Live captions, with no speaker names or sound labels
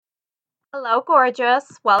Hello,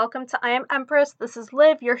 gorgeous. Welcome to I Am Empress. This is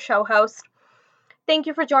Liv, your show host. Thank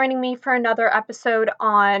you for joining me for another episode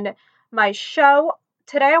on my show.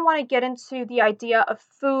 Today, I want to get into the idea of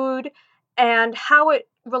food and how it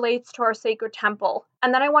relates to our sacred temple.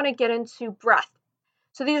 And then I want to get into breath.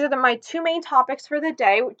 So, these are my two main topics for the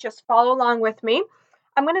day. Just follow along with me.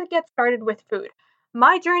 I'm going to get started with food.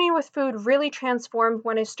 My journey with food really transformed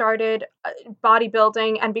when I started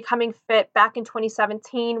bodybuilding and becoming fit back in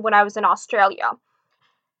 2017 when I was in Australia,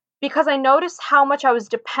 because I noticed how much I was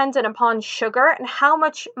dependent upon sugar and how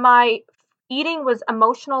much my eating was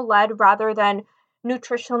emotional led rather than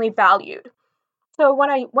nutritionally valued. So when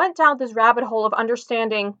I went down this rabbit hole of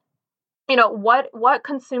understanding, what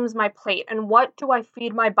consumes my plate and what do I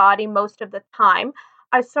feed my body most of the time,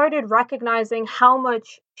 I started recognizing how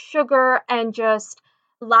much sugar and just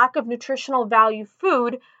lack of nutritional value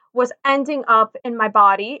food was ending up in my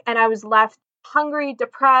body, and I was left hungry,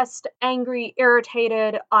 depressed, angry,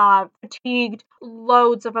 irritated, fatigued,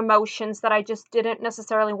 loads of emotions that I just didn't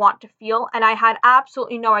necessarily want to feel, and I had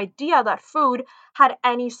absolutely no idea that food had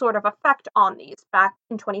any sort of effect on these back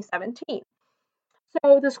in 2017.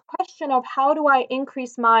 So, this question of how do I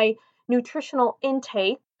increase my nutritional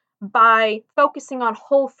intake by focusing on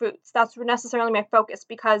whole foods? That's necessarily my focus,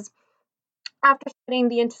 because after studying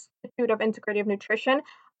the Institute of Integrative Nutrition,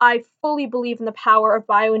 I fully believe in the power of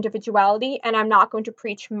bioindividuality, and I'm not going to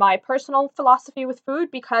preach my personal philosophy with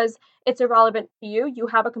food because it's irrelevant to you. You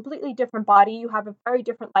have a completely different body, you have a very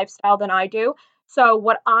different lifestyle than I do. So,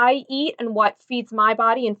 what I eat and what feeds my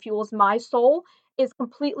body and fuels my soul is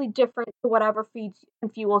completely different to whatever feeds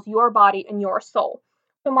and fuels your body and your soul.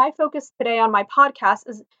 So, my focus today on my podcast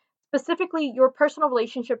is specifically your personal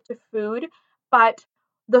relationship to food, but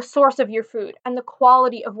the source of your food and the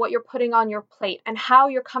quality of what you're putting on your plate and how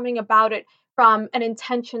you're coming about it from an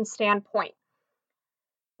intention standpoint.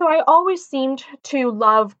 So I always seemed to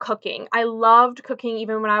love cooking. I loved cooking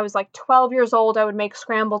even when I was like 12 years old. I would make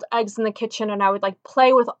scrambled eggs in the kitchen and I would like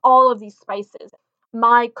play with all of these spices.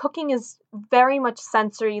 My cooking is very much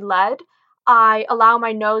sensory led. I allow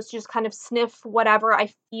my nose to just kind of sniff whatever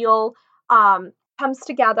I feel comes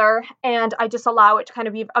together, and I just allow it to kind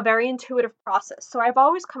of be a very intuitive process. So I've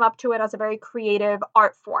always come up to it as a very creative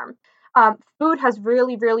art form. Food has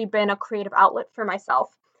really, really been a creative outlet for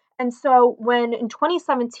myself. And so when in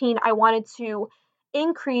 2017 I wanted to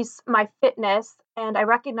increase my fitness and I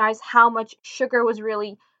recognized how much sugar was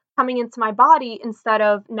really coming into my body instead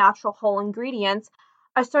of natural whole ingredients,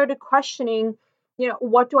 I started questioning,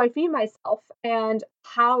 what do I feed myself and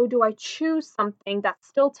how do I choose something that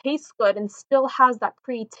still tastes good and still has that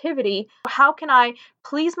creativity? How can I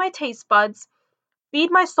please my taste buds,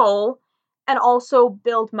 feed my soul, and also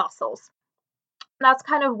build muscles? That's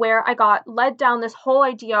kind of where I got led down this whole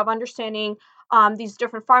idea of understanding these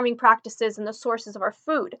different farming practices and the sources of our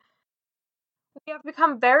food. We have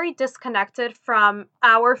become very disconnected from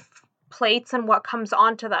our plates and what comes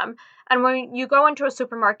onto them. And when you go into a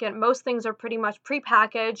supermarket, most things are pretty much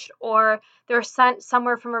prepackaged or they're sent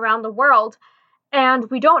somewhere from around the world.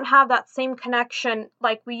 And we don't have that same connection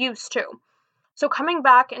like we used to. So, coming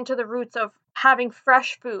back into the roots of having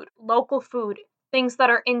fresh food, local food, things that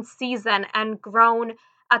are in season and grown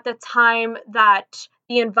at the time that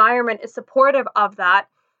the environment is supportive of that,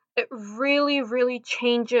 it really, really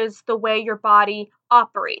changes the way your body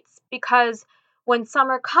operates. Because when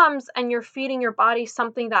summer comes and you're feeding your body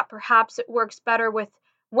something that perhaps it works better with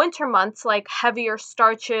winter months, like heavier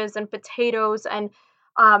starches and potatoes and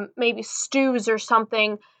maybe stews or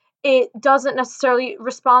something, it doesn't necessarily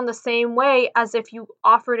respond the same way as if you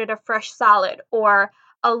offered it a fresh salad or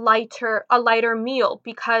a lighter meal,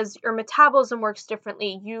 because your metabolism works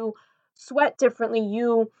differently, you sweat differently,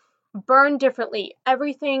 you burn differently.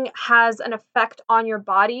 Everything has an effect on your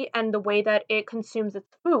body and the way that it consumes its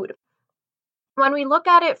food. When we look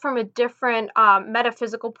at it from a different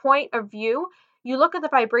metaphysical point of view, you look at the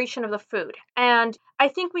vibration of the food. And I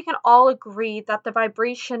think we can all agree that the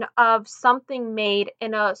vibration of something made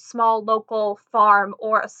in a small local farm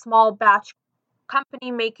or a small batch company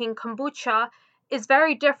making kombucha is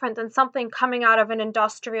very different than something coming out of an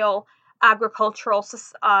industrial agricultural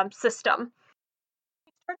system.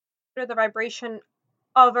 The vibration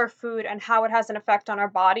of our food and how it has an effect on our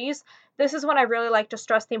bodies, this is when I really like to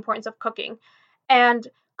stress the importance of cooking. And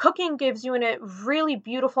cooking gives you a really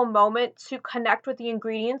beautiful moment to connect with the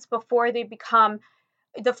ingredients before they become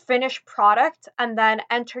the finished product and then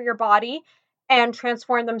enter your body and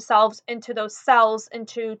transform themselves into those cells,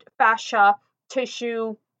 into fascia,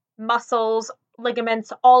 tissue, muscles,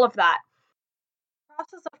 ligaments, all of that. The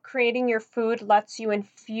process of creating your food lets you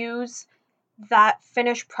infuse that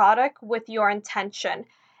finished product with your intention.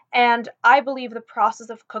 And I believe the process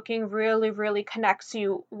of cooking really, really connects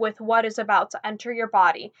you with what is about to enter your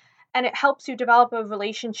body, and it helps you develop a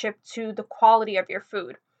relationship to the quality of your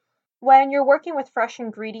food. When you're working with fresh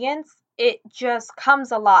ingredients, it just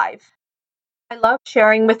comes alive. I love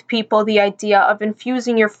sharing with people the idea of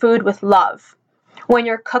infusing your food with love. When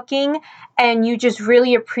you're cooking and you just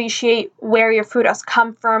really appreciate where your food has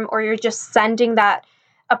come from, or you're just sending that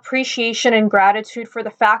appreciation and gratitude for the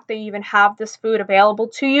fact that you even have this food available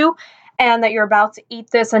to you and that you're about to eat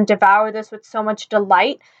this and devour this with so much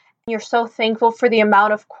delight. You're so thankful for the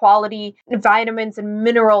amount of quality vitamins and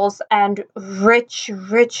minerals and rich,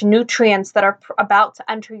 rich nutrients that are about to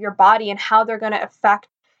enter your body and how they're going to affect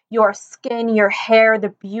your skin, your hair, the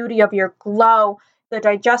beauty of your glow, the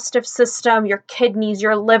digestive system, your kidneys,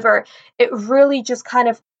 your liver. It really just kind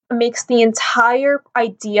of makes the entire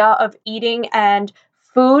idea of eating and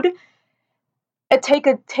food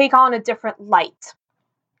take on a different light.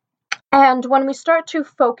 And when we start to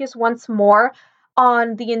focus once more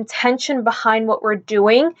on the intention behind what we're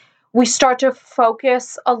doing, we start to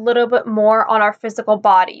focus a little bit more on our physical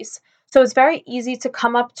bodies. So it's very easy to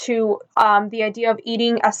come up to the idea of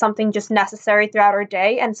eating as something just necessary throughout our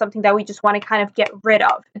day and something that we just want to kind of get rid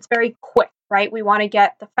of. It's very quick, right? We want to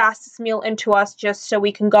get the fastest meal into us just so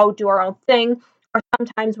we can go do our own thing. Or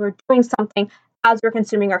sometimes we're doing something as we're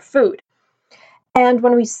consuming our food. And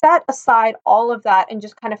when we set aside all of that and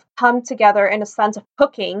just kind of come together in a sense of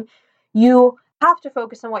cooking, you have to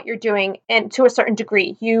focus on what you're doing, and to a certain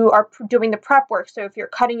degree. You are doing the prep work. So if you're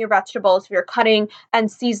cutting your vegetables, if you're cutting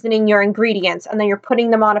and seasoning your ingredients, and then you're putting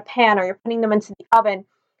them on a pan or you're putting them into the oven,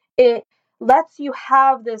 it lets you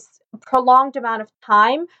have this prolonged amount of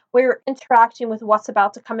time where you're interacting with what's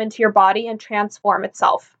about to come into your body and transform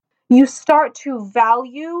itself. You start to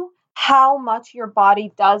value how much your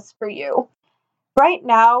body does for you. Right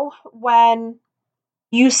now, when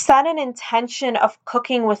you set an intention of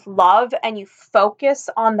cooking with love and you focus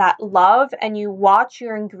on that love and you watch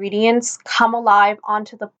your ingredients come alive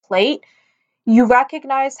onto the plate, you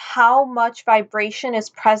recognize how much vibration is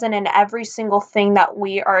present in every single thing that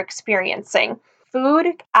we are experiencing. Food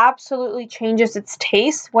absolutely changes its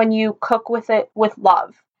taste when you cook with it with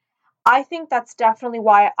love. I think that's definitely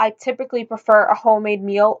why I typically prefer a homemade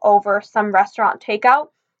meal over some restaurant takeout.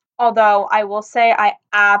 Although I will say I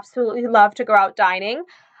absolutely love to go out dining.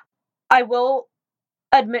 I will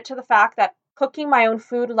admit to the fact that cooking my own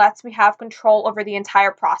food lets me have control over the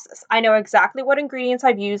entire process. I know exactly what ingredients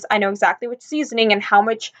I've used. I know exactly which seasoning and how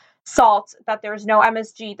much salt, that there's no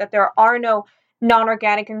MSG, that there are no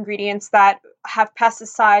non-organic ingredients that have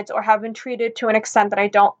pesticides or have been treated to an extent that I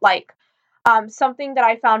don't like. Something that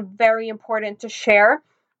I found very important to share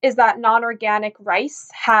is that non-organic rice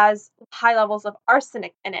has high levels of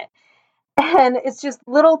arsenic in it. And it's just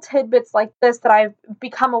little tidbits like this that I've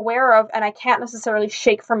become aware of and I can't necessarily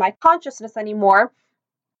shake from my consciousness anymore,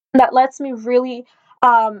 that lets me really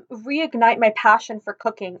reignite my passion for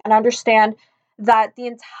cooking and understand that the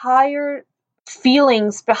entire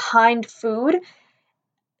feelings behind food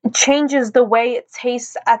changes the way it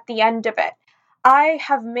tastes at the end of it. I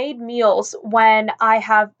have made meals when I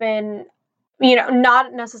have been,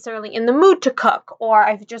 not necessarily in the mood to cook, or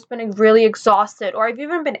I've just been really exhausted, or I've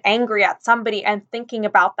even been angry at somebody and thinking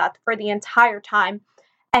about that for the entire time,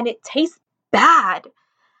 and it tastes bad.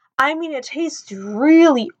 I mean, it tastes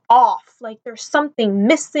really off. Like there's something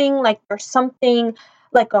missing, like there's something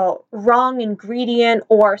like a wrong ingredient,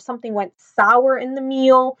 or something went sour in the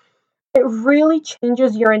meal. It really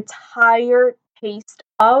changes your entire taste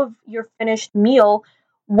of your finished meal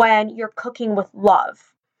when you're cooking with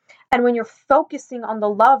love. And when you're focusing on the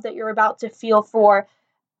love that you're about to feel for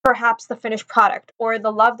perhaps the finished product, or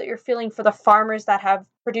the love that you're feeling for the farmers that have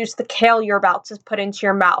produced the kale you're about to put into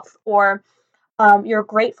your mouth, or you're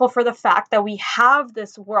grateful for the fact that we have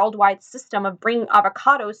this worldwide system of bringing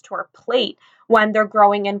avocados to our plate when they're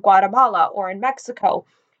growing in Guatemala or in Mexico,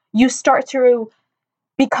 you start to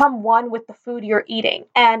become one with the food you're eating.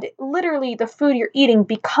 And literally, the food you're eating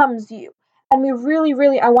becomes you. And we really,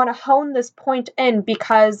 really, I want to hone this point in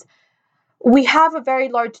because we have a very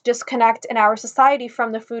large disconnect in our society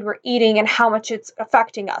from the food we're eating and how much it's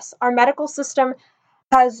affecting us. Our medical system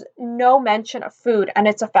has no mention of food and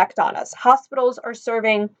its effect on us. Hospitals are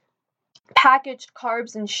serving packaged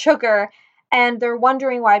carbs and sugar, and they're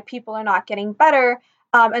wondering why people are not getting better,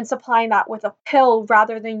 and supplying that with a pill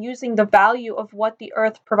rather than using the value of what the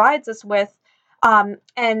earth provides us with, and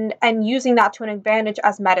using that to an advantage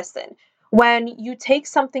as medicine. When you take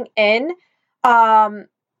something in,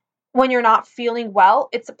 when you're not feeling well,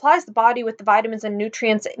 it supplies the body with the vitamins and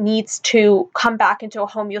nutrients it needs to come back into a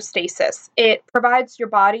homeostasis. It provides your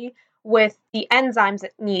body with the enzymes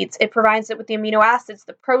it needs. It provides it with the amino acids,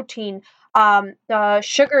 the protein, the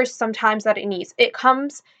sugars sometimes that it needs. It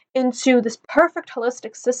comes into this perfect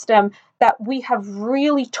holistic system that we have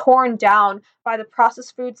really torn down by the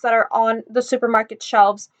processed foods that are on the supermarket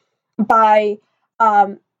shelves, by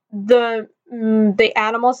the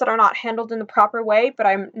animals that are not handled in the proper way, but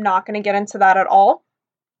I'm not going to get into that at all.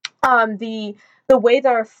 The way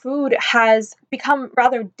that our food has become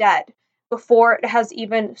rather dead before it has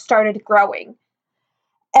even started growing.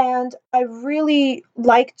 And I really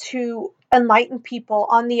like to enlighten people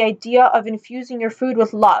on the idea of infusing your food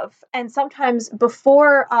with love. And sometimes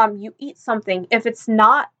before you eat something, if it's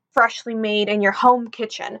not freshly made in your home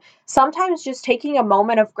kitchen, sometimes just taking a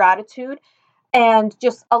moment of gratitude and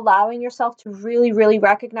just allowing yourself to really, really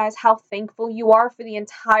recognize how thankful you are for the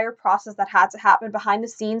entire process that had to happen behind the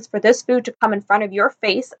scenes for this food to come in front of your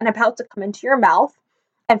face and about to come into your mouth,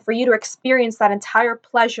 and for you to experience that entire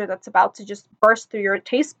pleasure that's about to just burst through your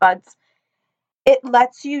taste buds, it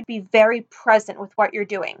lets you be very present with what you're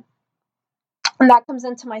doing. And that comes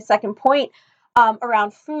into my second point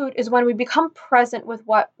around food, is when we become present with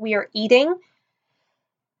what we are eating,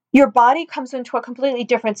 your body comes into a completely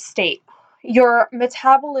different state. Your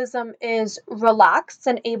metabolism is relaxed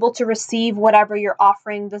and able to receive whatever you're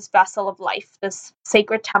offering this vessel of life, this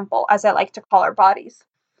sacred temple, as I like to call our bodies.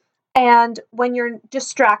 And when you're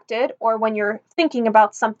distracted, or when you're thinking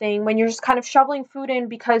about something, when you're just kind of shoveling food in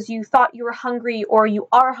because you thought you were hungry, or you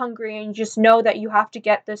are hungry and you just know that you have to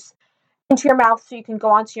get this into your mouth so you can go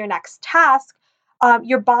on to your next task,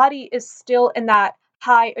 your body is still in that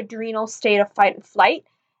high adrenal state of fight and flight.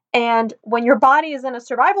 And when your body is in a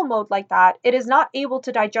survival mode like that, it is not able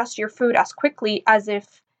to digest your food as quickly as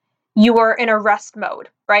if you were in a rest mode,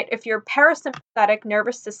 right? If your parasympathetic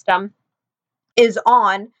nervous system is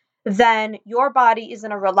on, then your body is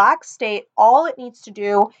in a relaxed state. All it needs to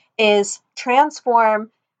do is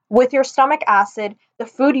transform with your stomach acid the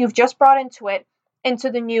food you've just brought into it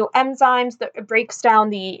into the new enzymes that it breaks down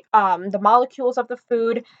the molecules of the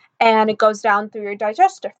food, and it goes down through your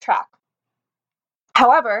digestive tract.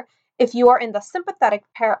 However, if you are in the sympathetic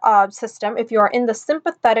system, if you are in the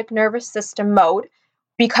sympathetic nervous system mode,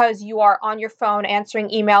 because you are on your phone answering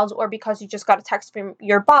emails, or because you just got a text from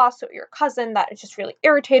your boss or your cousin that just really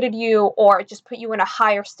irritated you, or it just put you in a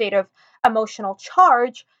higher state of emotional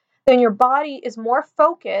charge, then your body is more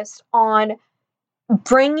focused on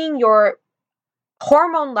bringing your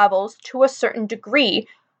hormone levels to a certain degree,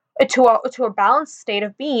 to a balanced state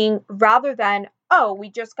of being, rather than, oh, we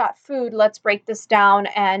just got food, let's break this down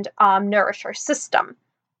and nourish our system.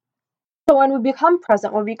 So when we become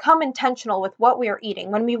present, when we become intentional with what we are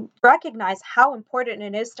eating, when we recognize how important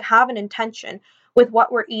it is to have an intention with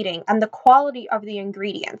what we're eating and the quality of the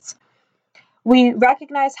ingredients, we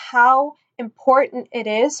recognize how important it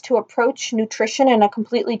is to approach nutrition in a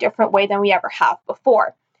completely different way than we ever have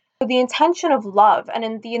before. So the intention of love, and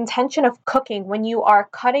in the intention of cooking, when you are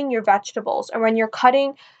cutting your vegetables, or when you're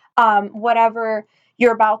cutting whatever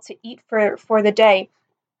you're about to eat for the day,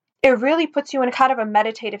 it really puts you in kind of a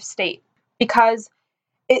meditative state, because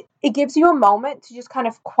it gives you a moment to just kind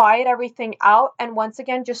of quiet everything out and once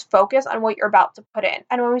again just focus on what you're about to put in.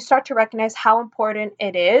 And when we start to recognize how important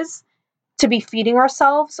it is to be feeding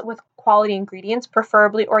ourselves with quality ingredients,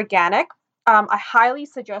 preferably organic, I highly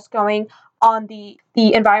suggest going on the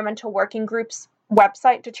Environmental Working Group's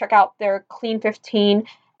website to check out their Clean 15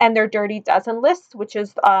 and their Dirty Dozen lists, which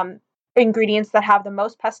is ingredients that have the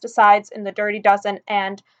most pesticides in the Dirty Dozen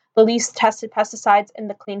and the least tested pesticides in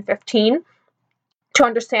the Clean 15, to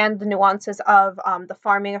understand the nuances of the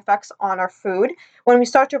farming effects on our food. When we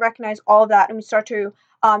start to recognize all of that, and we start to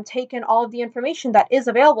take in all of the information that is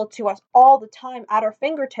available to us all the time at our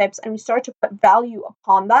fingertips, and we start to put value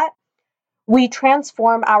upon that, we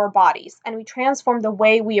transform our bodies, and we transform the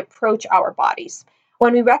way we approach our bodies.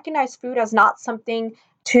 When we recognize food as not something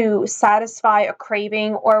to satisfy a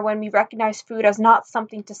craving, or when we recognize food as not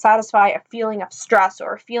something to satisfy a feeling of stress,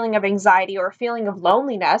 or a feeling of anxiety, or a feeling of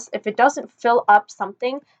loneliness, if it doesn't fill up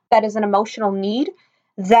something that is an emotional need,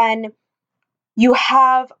 then you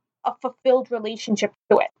have a fulfilled relationship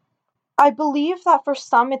to it. I believe that for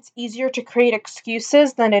some, it's easier to create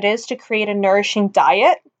excuses than it is to create a nourishing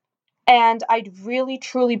diet. And I really,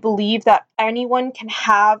 truly believe that anyone can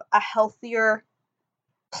have a healthier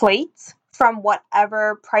plate from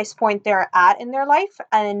whatever price point they're at in their life.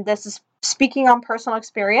 And this is speaking on personal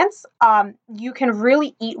experience. You can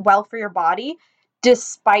really eat well for your body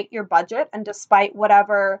despite your budget and despite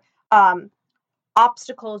whatever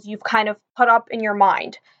obstacles you've kind of put up in your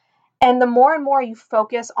mind. And the more and more you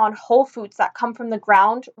focus on whole foods that come from the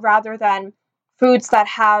ground, rather than foods that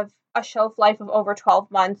have a shelf life of over 12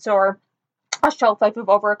 months or a shelf life of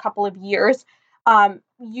over a couple of years,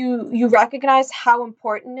 you recognize how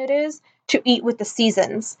important it is to eat with the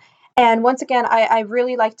seasons. And once again, I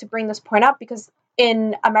really like to bring this point up because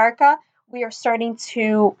in America, we are starting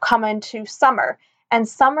to come into summer. And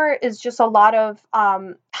summer is just a lot of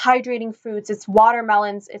hydrating foods. It's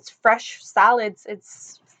watermelons, it's fresh salads,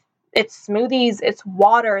 it's smoothies, it's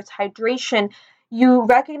water, it's hydration. You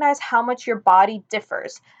recognize how much your body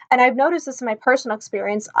differs. And I've noticed this in my personal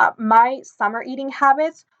experience. My summer eating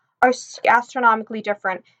habits are astronomically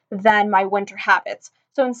different than my winter habits.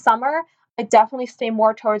 So in summer, I definitely stay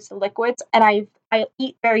more towards the liquids and I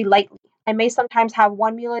eat very lightly. I may sometimes have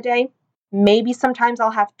one meal a day, maybe sometimes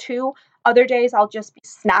I'll have two. Other days I'll just be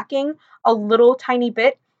snacking a little tiny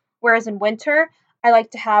bit. Whereas in winter, I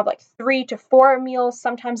like to have like 3 to 4 meals.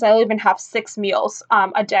 Sometimes I'll even have 6 meals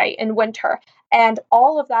a day in winter. And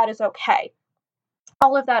all of that is okay.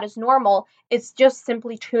 All of that is normal. It's just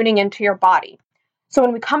simply tuning into your body. So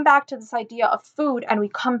when we come back to this idea of food and we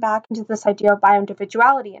come back into this idea of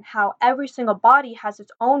bioindividuality and how every single body has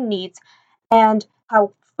its own needs and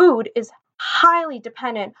how food is highly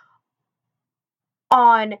dependent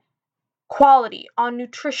on quality, on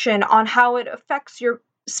nutrition, on how it affects your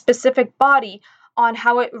specific body, on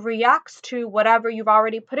how it reacts to whatever you've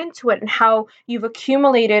already put into it, and how you've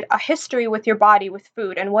accumulated a history with your body with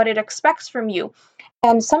food and what it expects from you.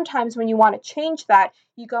 And sometimes when you want to change that,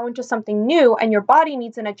 you go into something new and your body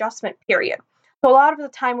needs an adjustment period. So a lot of the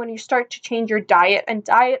time when you start to change your diet, and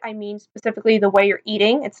diet I mean specifically the way you're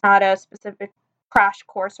eating, it's not a specific crash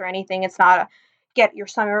course or anything. It's not a get your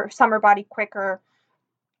summer body quicker,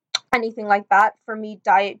 anything like that. For me,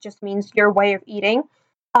 diet just means your way of eating.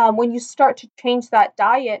 When you start to change that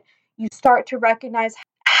diet, you start to recognize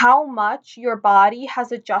how much your body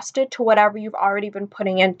has adjusted to whatever you've already been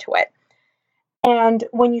putting into it. And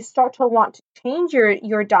when you start to want to change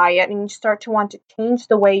your diet and you start to want to change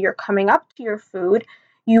the way you're coming up to your food,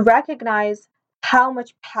 you recognize how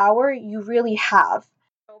much power you really have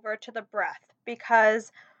over to the breath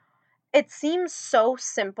because it seems so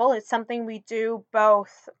simple. It's something we do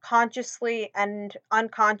both consciously and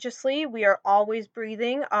unconsciously. We are always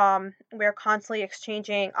breathing. We are constantly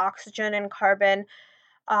exchanging oxygen and carbon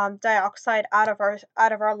dioxide out of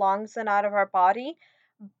our lungs and out of our body.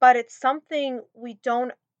 But it's something we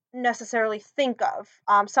don't necessarily think of.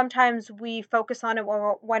 Sometimes we focus on it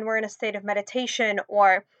when we're in a state of meditation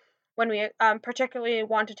or when we particularly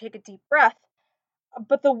want to take a deep breath.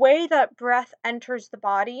 But the way that breath enters the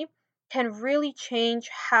body can really change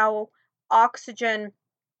how oxygen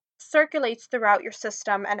circulates throughout your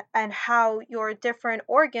system and how your different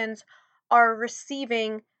organs are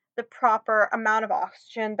receiving the proper amount of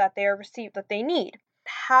oxygen that they need.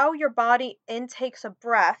 How your body intakes a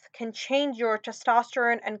breath can change your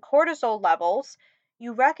testosterone and cortisol levels.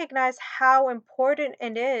 You recognize how important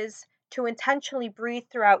it is to intentionally breathe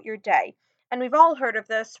throughout your day. And we've all heard of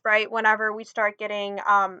this, right? Whenever we start getting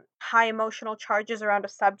high emotional charges around a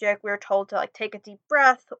subject, we're told to like take a deep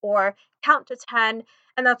breath or count to 10.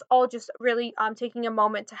 And that's all just really taking a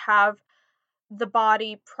moment to have the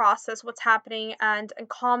body process what's happening and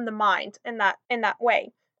calm the mind in that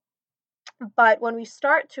way. But when we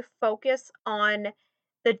start to focus on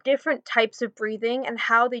the different types of breathing and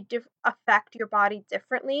how they affect your body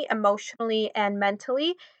differently, emotionally and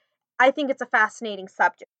mentally, I think it's a fascinating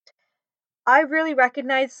subject. I really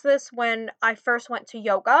recognized this when I first went to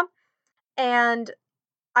yoga, and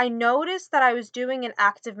I noticed that I was doing an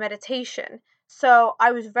active meditation. So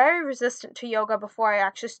I was very resistant to yoga before I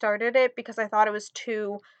actually started it because I thought it was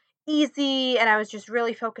too easy and I was just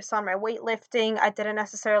really focused on my weightlifting. I didn't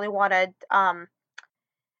necessarily want to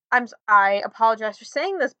I apologize for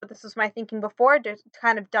saying this, but this was my thinking before to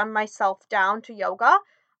kind of dumb myself down to yoga.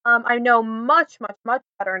 I know much, much, much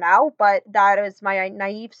better now, but that is my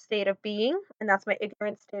naive state of being, and that's my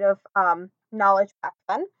ignorant state of knowledge back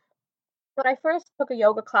then. When I first took a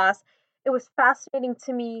yoga class, it was fascinating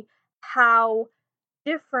to me how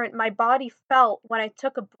different my body felt when I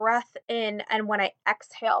took a breath in and when I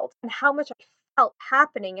exhaled, and how much I felt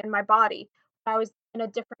happening in my body when I was in a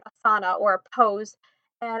different asana or a pose,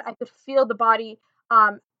 and I could feel the body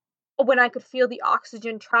when I could feel the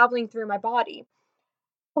oxygen traveling through my body.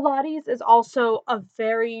 Pilates is also a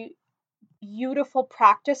very beautiful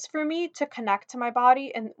practice for me to connect to my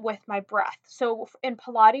body and with my breath. So in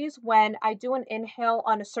Pilates, when I do an inhale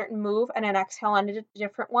on a certain move and an exhale on a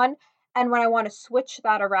different one, and when I want to switch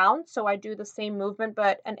that around, so I do the same movement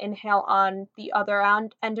but an inhale on the other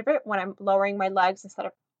end of it when I'm lowering my legs instead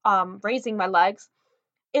of raising my legs,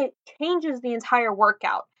 it changes the entire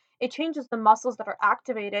workout. It changes the muscles that are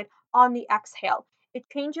activated on the exhale. it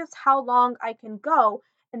changes how long I can go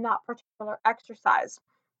in that particular exercise.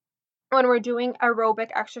 When we're doing aerobic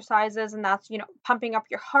exercises, and that's, pumping up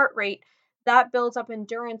your heart rate, that builds up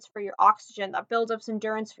endurance for your oxygen, that builds up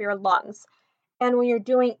endurance for your lungs. And when you're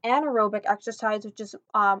doing anaerobic exercise, which is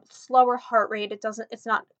slower heart rate, it's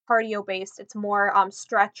not cardio based, it's more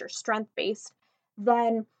stretch or strength based,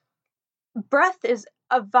 then breath is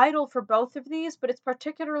vital for both of these, but it's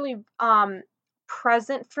particularly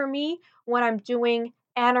present for me when I'm doing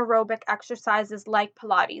anaerobic exercises like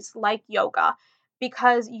Pilates, like yoga,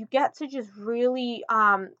 because you get to just really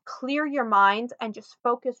clear your mind and just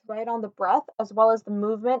focus right on the breath as well as the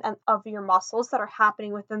movement of your muscles that are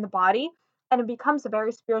happening within the body. And it becomes a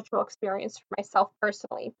very spiritual experience for myself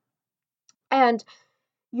personally. And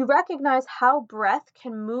you recognize how breath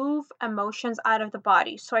can move emotions out of the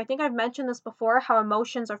body. So I think I've mentioned this before, how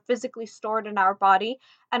emotions are physically stored in our body.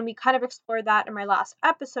 And we kind of explored that in my last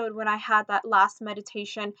episode when I had that last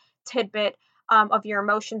meditation tidbit of your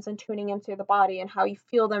emotions and tuning into the body and how you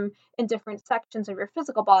feel them in different sections of your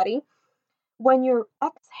physical body. When you're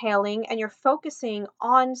exhaling and you're focusing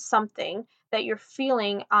on something that you're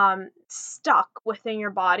feeling stuck within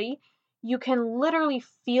your body, you can literally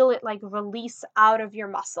feel it like release out of your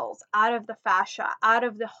muscles, out of the fascia, out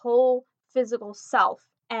of the whole physical self,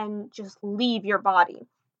 and just leave your body.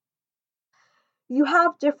 You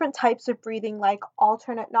have different types of breathing, like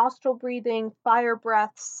alternate nostril breathing, fire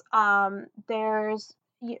breaths. There's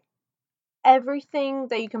everything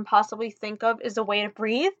that you can possibly think of is a way to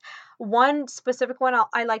breathe. One specific one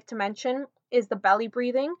I like to mention is the belly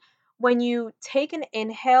breathing. When you take an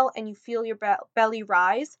inhale and you feel your belly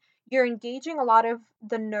rise, you're engaging a lot of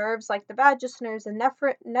the nerves, like the vagus nerves and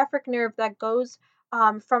nephric nerve that goes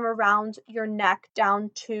from around your neck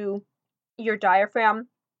down to your diaphragm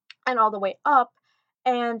and all the way up.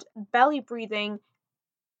 And belly breathing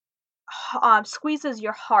squeezes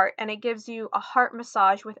your heart, and it gives you a heart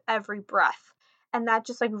massage with every breath, and that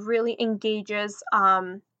just like really engages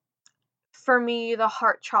for me the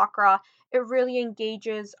heart chakra. It really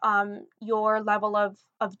engages your level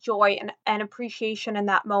of joy and appreciation in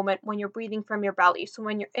that moment when you're breathing from your belly. So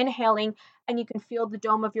when you're inhaling and you can feel the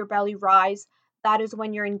dome of your belly rise, that is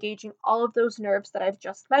when you're engaging all of those nerves that I've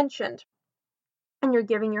just mentioned, and you're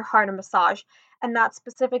giving your heart a massage. And that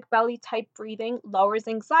specific belly type breathing lowers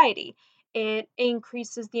anxiety. It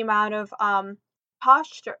increases the amount of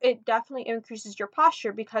posture. It definitely increases your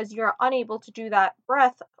posture because you're unable to do that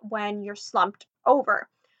breath when you're slumped over.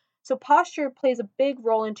 So posture plays a big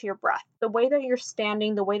role into your breath. The way that you're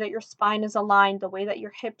standing, the way that your spine is aligned, the way that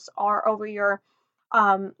your hips are over your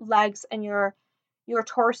legs, and your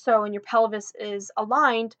torso and your pelvis is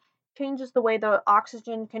aligned changes the way the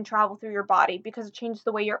oxygen can travel through your body, because it changes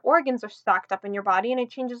the way your organs are stacked up in your body, and it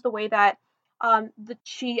changes the way that the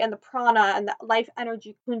chi and the prana and the life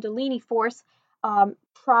energy kundalini force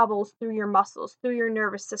travels through your muscles, through your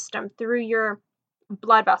nervous system, through your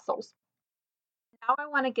blood vessels. Now I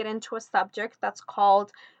want to get into a subject that's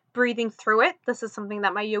called breathing through it. This is something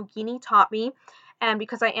that my yogini taught me. And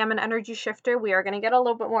because I am an energy shifter, we are going to get a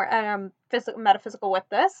little bit more metaphysical with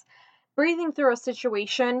this. Breathing through a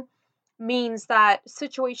situation means that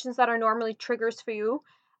situations that are normally triggers for you,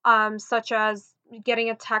 such as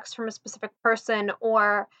getting a text from a specific person,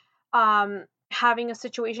 or having a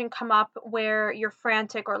situation come up where you're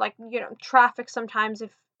frantic, or like, traffic sometimes,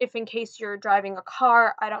 if in case you're driving a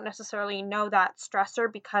car. I don't necessarily know that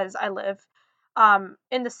stressor because I live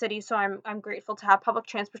in the city, so I'm grateful to have public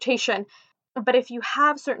transportation. But if you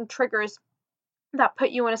have certain triggers that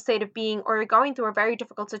put you in a state of being, or you're going through a very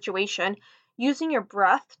difficult situation, using your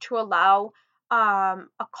breath to allow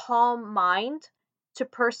a calm mind to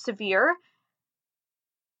persevere,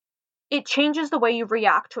 it changes the way you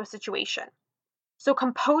react to a situation. So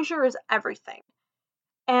composure is everything.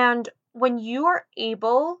 And when you are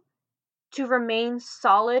able to remain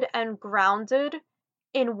solid and grounded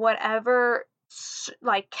in whatever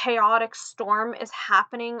like chaotic storm is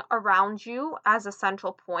happening around you as a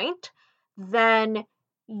central point, then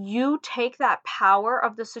you take that power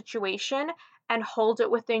of the situation and hold it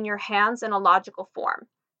within your hands in a logical form.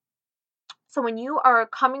 So when you are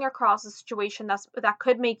coming across a situation that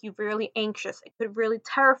could make you really anxious, it could really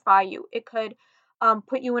terrify you, it could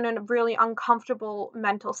put you in a really uncomfortable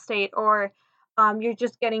mental state, or you're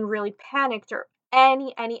just getting really panicked, or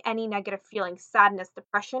any negative feeling, sadness,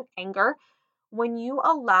 depression, anger. When you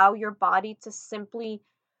allow your body to simply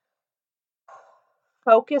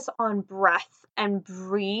focus on breath and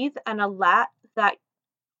breathe, and let that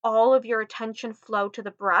all of your attention flow to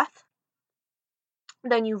the breath,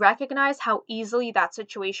 then you recognize how easily that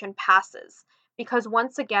situation passes. Because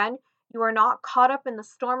once again, You are not caught up in the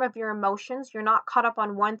storm of your emotions. You're not caught up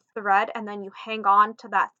on one thread and then you hang on to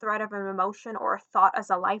that thread of an emotion or a thought as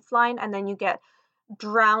a lifeline and then you get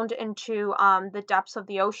drowned into the depths of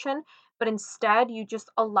the ocean. But instead, you just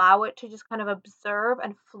allow it to just kind of observe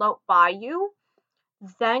and float by you.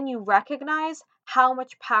 Then you recognize how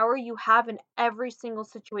much power you have in every single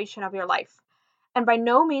situation of your life. And by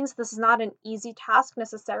no means, this is not an easy task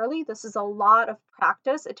necessarily. This is a lot of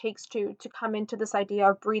practice it takes to come into this idea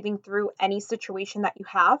of breathing through any situation that you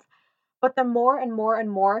have. But the more and more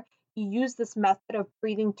and more you use this method of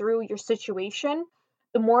breathing through your situation,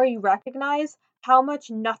 the more you recognize how much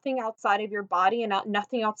nothing outside of your body and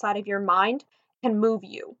nothing outside of your mind can move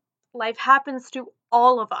you. Life happens to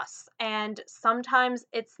all of us, and sometimes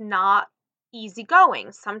it's not easy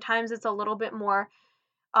going. Sometimes it's a little bit more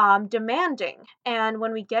demanding. And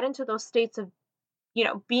when we get into those states of,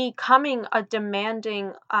 becoming a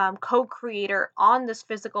demanding co-creator on this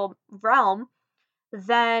physical realm,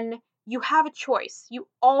 then you have a choice. You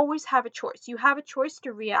always have a choice. You have a choice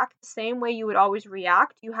to react the same way you would always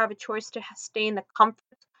react. You have a choice to stay in the comfort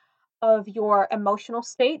of your emotional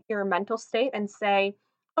state, your mental state, and say,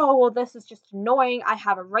 oh, well, this is just annoying. I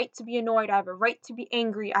have a right to be annoyed. I have a right to be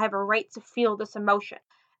angry. I have a right to feel this emotion.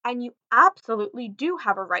 And you absolutely do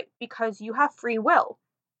have a right because you have free will.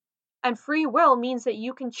 And free will means that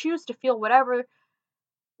you can choose to feel whatever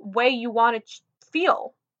way you want to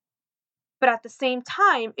feel. But at the same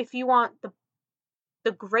time, if you want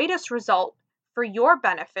the greatest result for your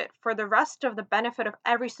benefit, for the rest of the benefit of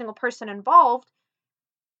every single person involved,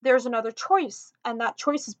 there's another choice. And that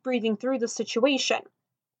choice is breathing through the situation.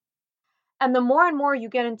 And the more and more you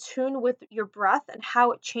get in tune with your breath and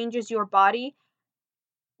how it changes your body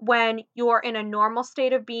when you're in a normal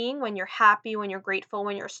state of being, when you're happy, when you're grateful,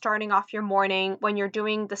 when you're starting off your morning, when you're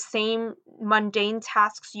doing the same mundane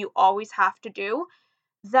tasks you always have to do,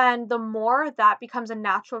 then the more that becomes a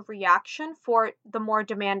natural reaction for the more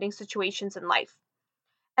demanding situations in life.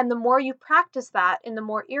 And the more you practice that in the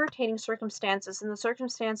more irritating circumstances, in the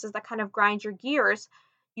circumstances that kind of grind your gears,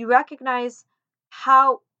 you recognize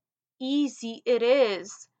how easy it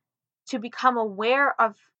is to become aware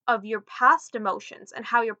of your past emotions and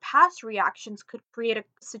how your past reactions could create a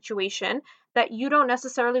situation that you don't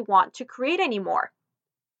necessarily want to create anymore.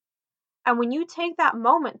 And when you take that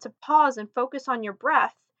moment to pause and focus on your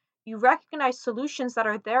breath, you recognize solutions that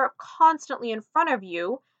are there constantly in front of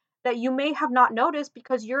you that you may have not noticed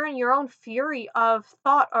because you're in your own fury of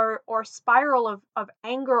thought or spiral of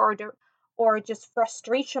anger or just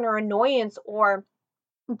frustration or annoyance or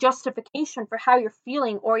justification for how you're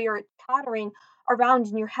feeling, or you're chattering around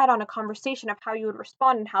in your head on a conversation of how you would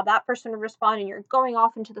respond and how that person would respond, and you're going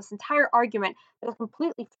off into this entire argument that is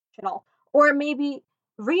completely fictional, or it may be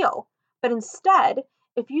real. But instead,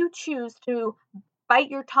 if you choose to bite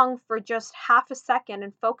your tongue for just half a second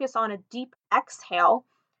and focus on a deep exhale,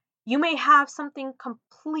 you may have something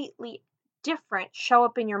completely different show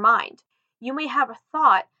up in your mind. You may have a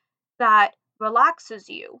thought that relaxes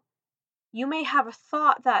you. You may have a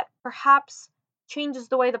thought that perhaps changes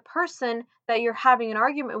the way the person that you're having an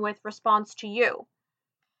argument with responds to you.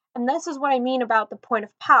 And this is what I mean about the point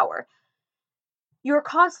of power. You're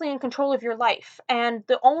constantly in control of your life, and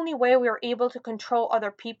the only way we are able to control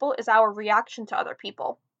other people is our reaction to other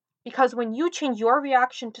people. Because when you change your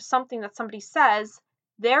reaction to something that somebody says,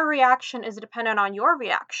 their reaction is dependent on your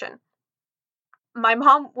reaction. My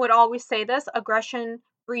mom would always say this: aggression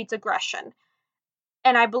breeds aggression.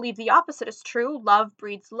 And I believe the opposite is true. Love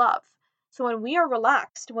breeds love. So when we are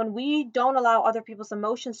relaxed, when we don't allow other people's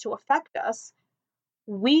emotions to affect us,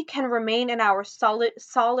 we can remain in our solid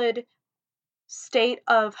state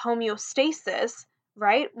of homeostasis,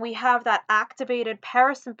 right? We have that activated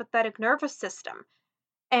parasympathetic nervous system,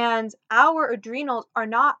 and our adrenals are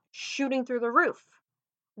not shooting through the roof.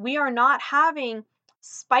 We are not having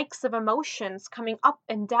spikes of emotions coming up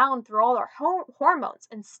and down through all our hormones.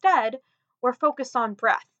 Instead, we're focused on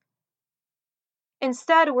breath.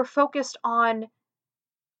 Instead, we're focused on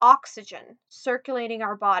oxygen circulating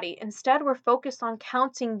our body. Instead, we're focused on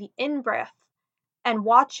counting the in-breath and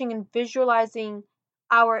watching and visualizing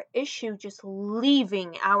our issue just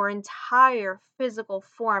leaving our entire physical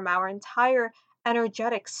form, our entire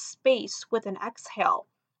energetic space with an exhale,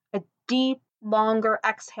 a deep, longer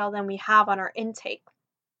exhale than we have on our intake.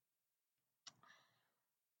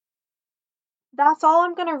 That's all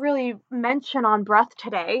I'm going to really mention on breath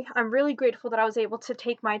today. I'm really grateful that I was able to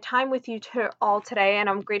take my time with you all today, and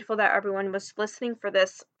I'm grateful that everyone was listening for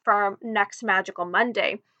this for next Magical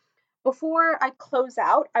Monday. Before I close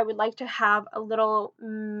out, I would like to have a little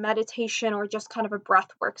meditation or just kind of a breath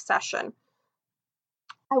work session.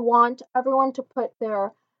 I want everyone to put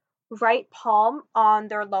their right palm on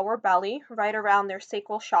their lower belly, right around their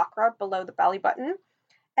sacral chakra below the belly button,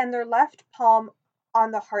 and their left palm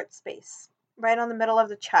on the heart space, right on the middle of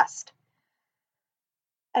the chest.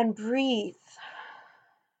 And breathe.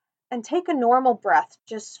 And take a normal breath.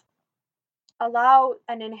 Just allow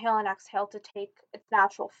an inhale and exhale to take its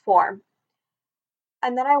natural form.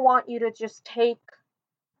 And then I want you to just take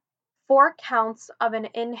 4 counts of an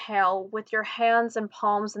inhale with your hands and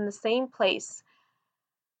palms in the same place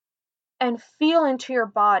and feel into your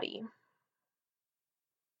body.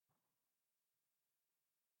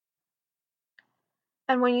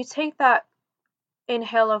 And when you take that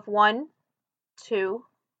inhale of 1, 2,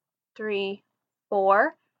 3,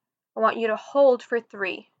 4, I want you to hold for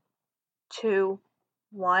 3, 2,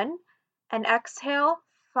 1, and exhale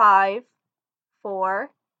 5, 4,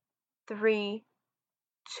 3,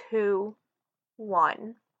 2,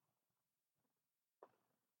 1.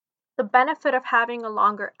 The benefit of having a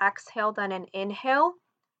longer exhale than an inhale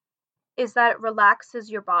is that it relaxes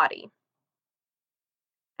your body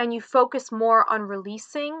and you focus more on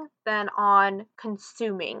releasing than on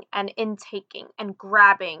consuming and intaking and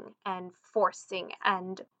grabbing and forcing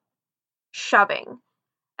and shoving.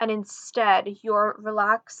 And instead, you're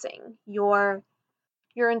relaxing. Your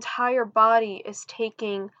entire body is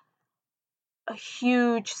taking a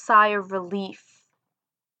huge sigh of relief.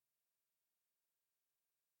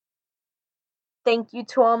 Thank you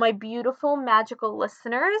to all my beautiful, magical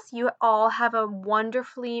listeners. You all have a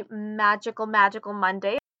wonderfully magical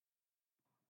Monday.